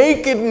your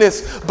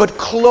nakedness, but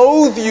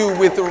clothe you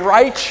with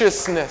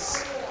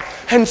righteousness.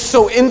 And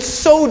so in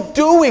so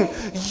doing,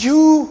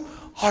 you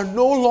are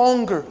no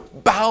longer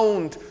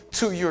bound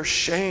to your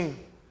shame.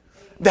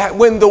 That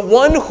when the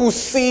one who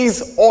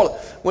sees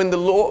when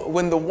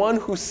the one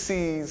who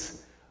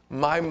sees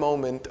my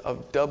moment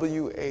of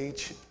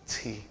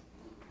WHT,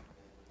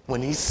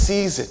 when he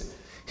sees it,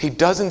 he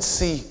doesn't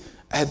see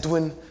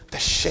Edwin, the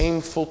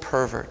shameful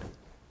pervert.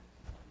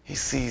 He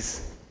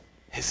sees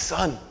his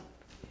son.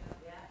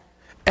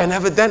 And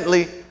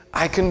evidently,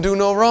 I can do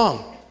no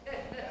wrong.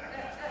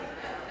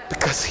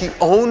 Because he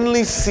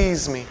only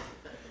sees me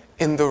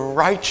in the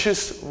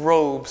righteous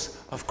robes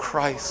of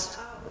Christ.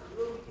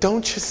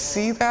 Don't you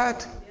see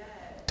that?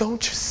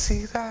 Don't you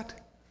see that?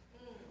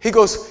 He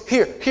goes,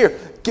 here,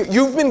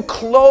 you've been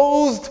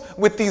clothed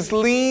with these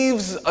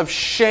leaves of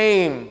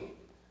shame,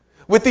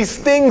 with these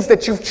things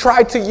that you've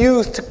tried to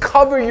use to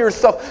cover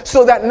yourself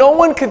so that no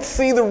one could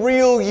see the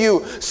real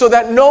you, so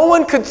that no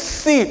one could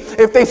see.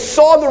 If they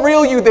saw the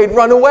real you, they'd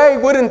run away,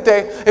 wouldn't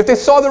they? If they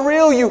saw the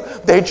real you,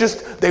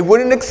 they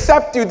wouldn't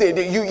accept you.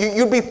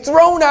 You'd be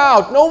thrown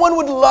out. No one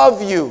would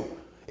love you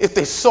if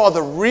they saw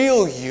the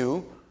real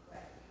you.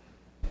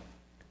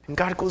 And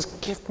God goes,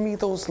 "Give me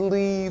those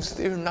leaves.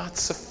 They're not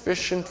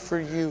sufficient for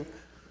you.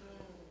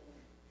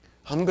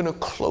 I'm going to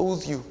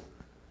clothe you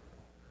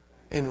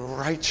in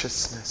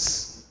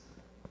righteousness."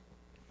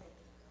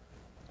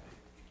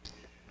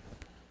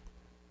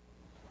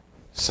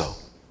 So,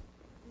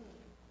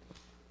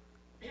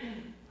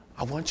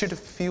 I want you to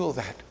feel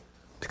that,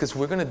 because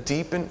we're going to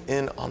deepen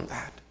in on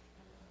that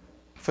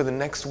for the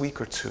next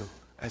week or two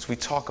as we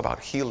talk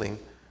about healing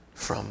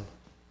from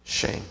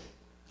shame.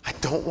 I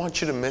don't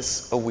want you to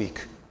miss a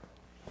week,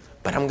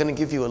 but I'm going to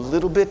give you a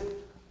little bit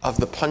of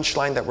the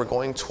punchline that we're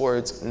going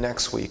towards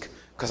next week,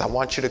 because I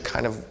want you to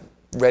kind of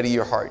ready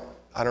your heart.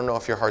 I don't know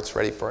if your heart's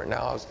ready for it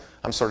now.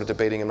 I'm sort of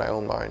debating in my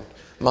own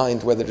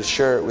mind whether to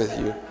share it with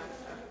you.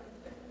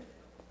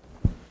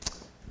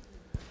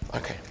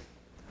 Okay.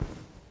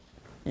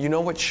 You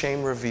know what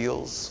shame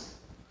reveals?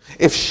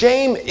 If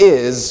shame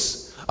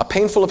is a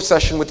painful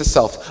obsession with the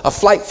self, a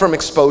flight from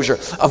exposure,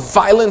 a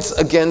violence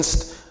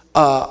against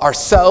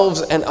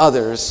ourselves and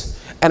others,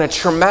 and a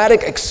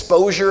traumatic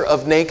exposure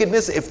of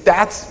nakedness, if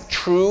that's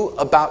true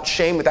about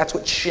shame, if that's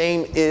what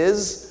shame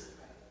is,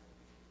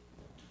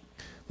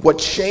 what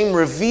shame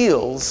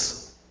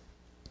reveals,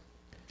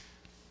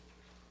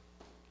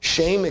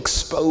 shame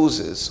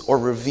exposes or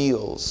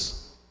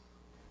reveals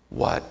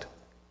what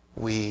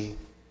we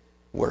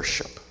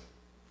worship.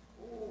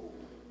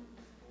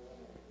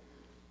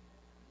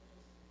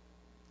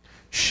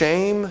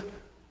 Shame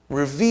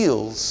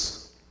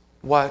reveals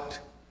what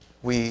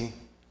we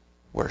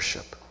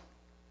worship.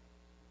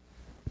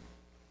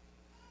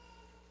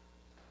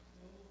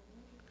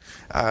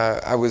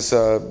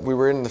 We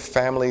were in the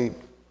family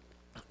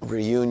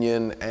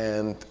reunion,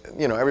 and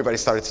everybody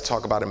started to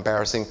talk about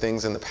embarrassing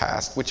things in the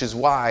past, which is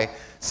why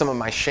some of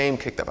my shame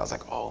kicked up. I was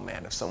like, oh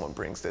man, if someone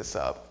brings this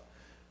up,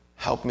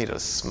 help me to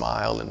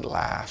smile and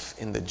laugh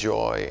in the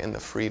joy and the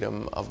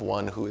freedom of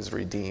one who is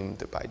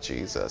redeemed by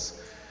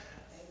Jesus.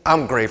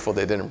 I'm grateful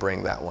they didn't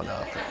bring that one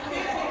up.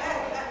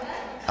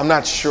 I'm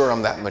not sure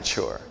I'm that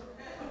mature,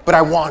 but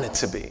I want it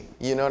to be.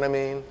 You know what I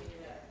mean?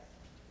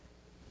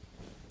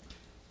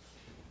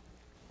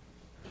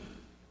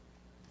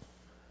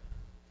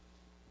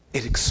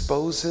 It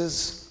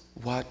exposes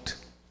what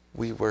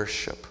we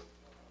worship.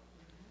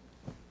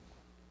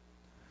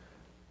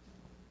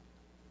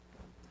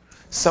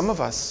 Some of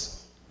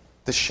us,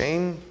 the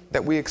shame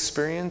that we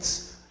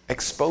experience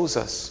expose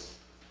us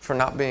for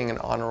not being an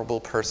honorable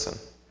person.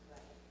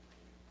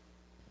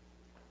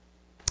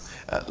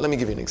 Let me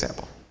give you an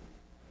example.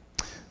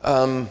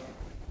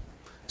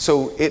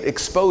 So it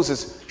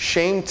exposes,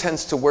 shame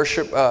tends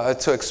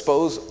to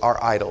expose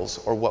our idols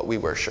or what we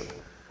worship.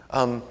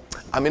 I'm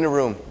in a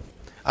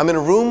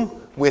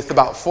room with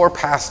about 4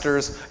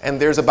 pastors,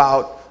 and there's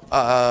about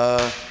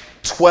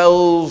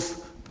 12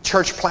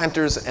 church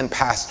planters and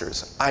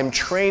pastors. I'm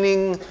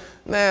training,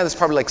 there's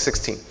probably like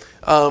 16.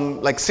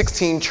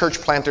 16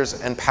 church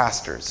planters and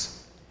pastors.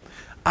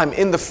 I'm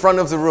in the front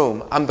of the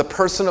room. I'm the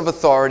person of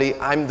authority.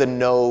 I'm the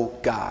know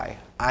guy.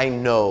 I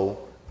know.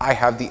 I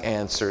have the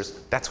answers.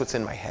 That's what's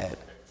in my head.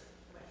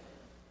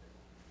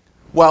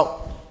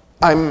 Well,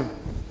 I'm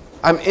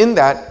in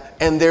that,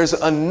 and there's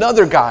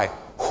another guy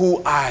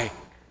who I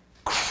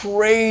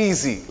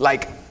crazy,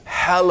 like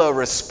hella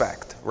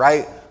respect,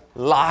 right?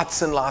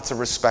 Lots and lots of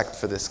respect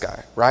for this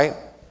guy, right?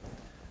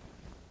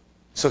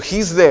 So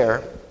he's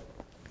there,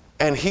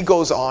 and he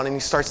goes on and he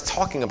starts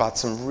talking about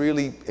some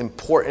really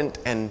important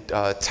and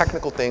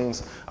technical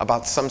things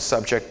about some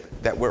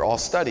subject that we're all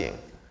studying.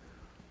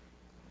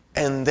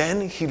 And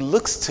then he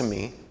looks to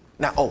me.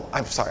 Now,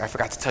 I'm sorry, I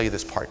forgot to tell you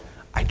this part.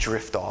 I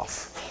drift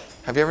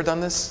off. Have you ever done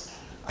this?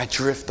 I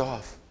drift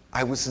off.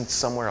 I was in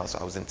somewhere else.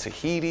 I was in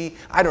Tahiti.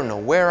 I don't know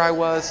where I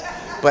was,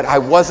 but I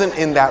wasn't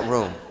in that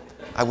room.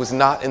 I was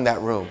not in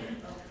that room.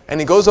 And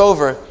he goes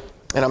over,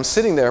 and I'm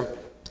sitting there,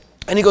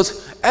 and he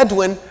goes,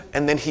 Edwin,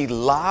 and then he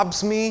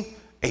lobs me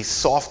a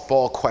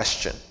softball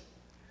question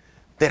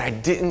that I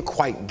didn't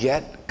quite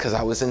get because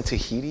I was in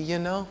Tahiti,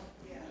 Yeah.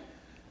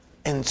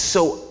 And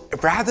so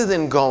rather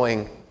than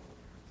going,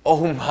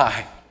 oh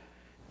my,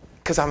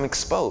 because I'm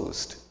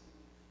exposed,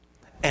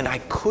 and I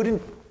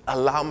couldn't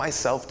allow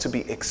myself to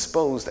be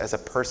exposed as a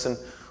person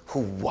who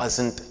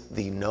wasn't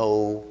the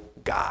know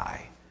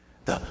guy,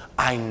 the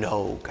I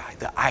know guy,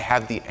 the I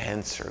have the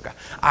answer guy,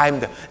 I'm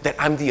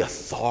the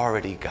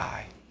authority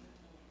guy.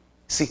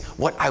 See,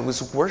 what I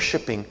was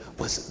worshiping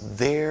was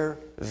their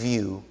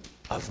view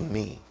of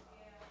me.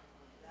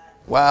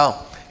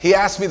 Well, he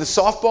asked me the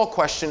softball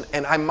question,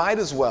 and I might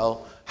as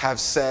well have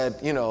said,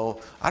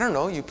 I don't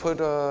know, you put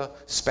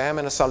spam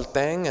in a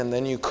salteng and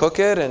then you cook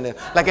it, and it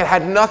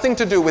had nothing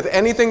to do with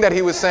anything that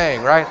he was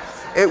saying, right?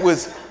 It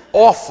was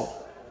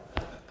awful.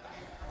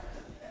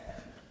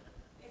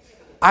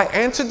 I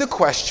answered the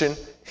question,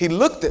 he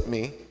looked at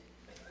me,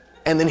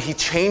 and then he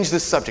changed the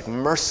subject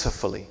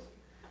mercifully.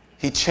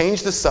 He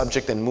changed the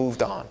subject and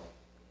moved on.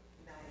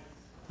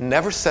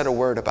 Never said a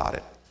word about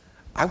it.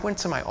 I went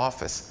to my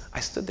office. I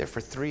stood there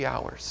for 3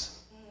 hours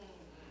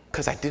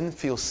because I didn't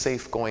feel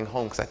safe going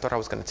home because I thought I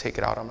was going to take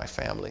it out on my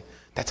family.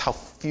 That's how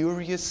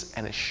furious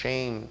and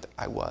ashamed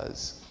I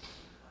was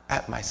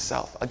at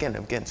myself. Again,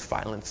 against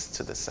violence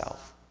to the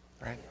self,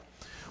 right?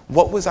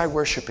 What was I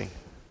worshiping?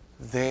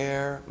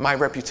 My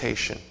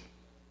reputation,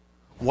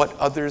 what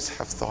others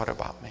have thought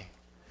about me.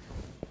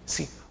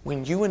 See,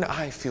 when you and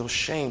I feel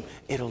shame,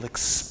 it'll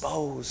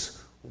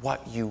expose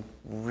what you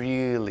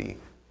really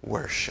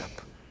worship.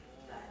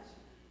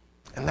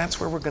 And that's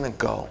where we're going to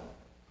go.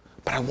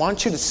 But I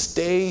want you to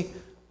stay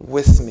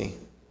with me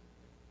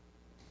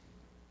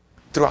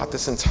throughout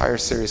this entire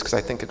series because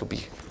I think it'll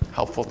be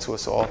helpful to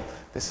us all.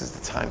 This is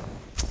the time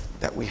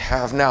that we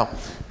have. Now,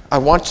 I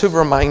want to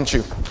remind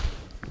you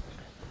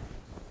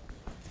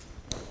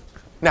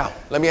Now,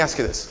 let me ask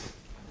you this.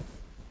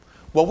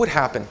 What would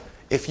happen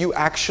if you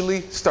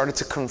actually started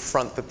to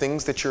confront the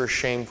things that you're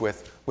ashamed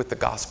with the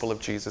gospel of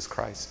Jesus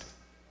Christ?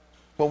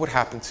 What would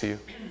happen to you?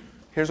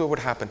 Here's what would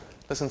happen.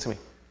 Listen to me.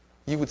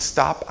 You would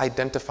stop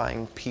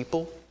identifying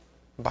people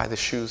by the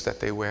shoes that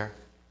they wear.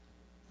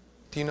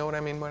 Do you know what I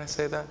mean when I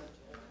say that?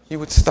 You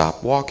would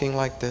stop walking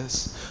like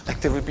this.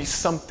 Like there would be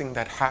something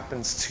that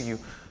happens to you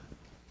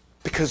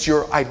because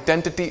your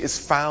identity is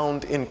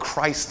found in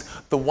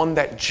Christ, the one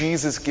that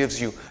Jesus gives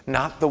you,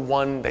 not the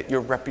one that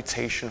your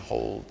reputation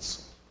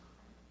holds.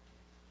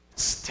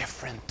 It's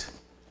different.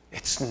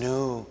 It's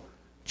new.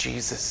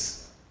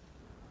 Jesus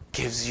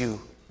gives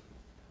you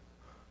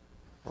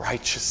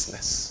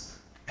righteousness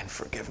and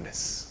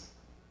forgiveness.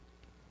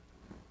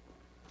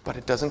 But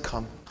it doesn't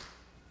come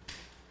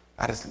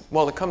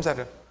it comes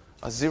at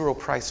a zero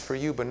price for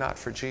you, but not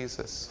for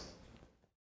Jesus.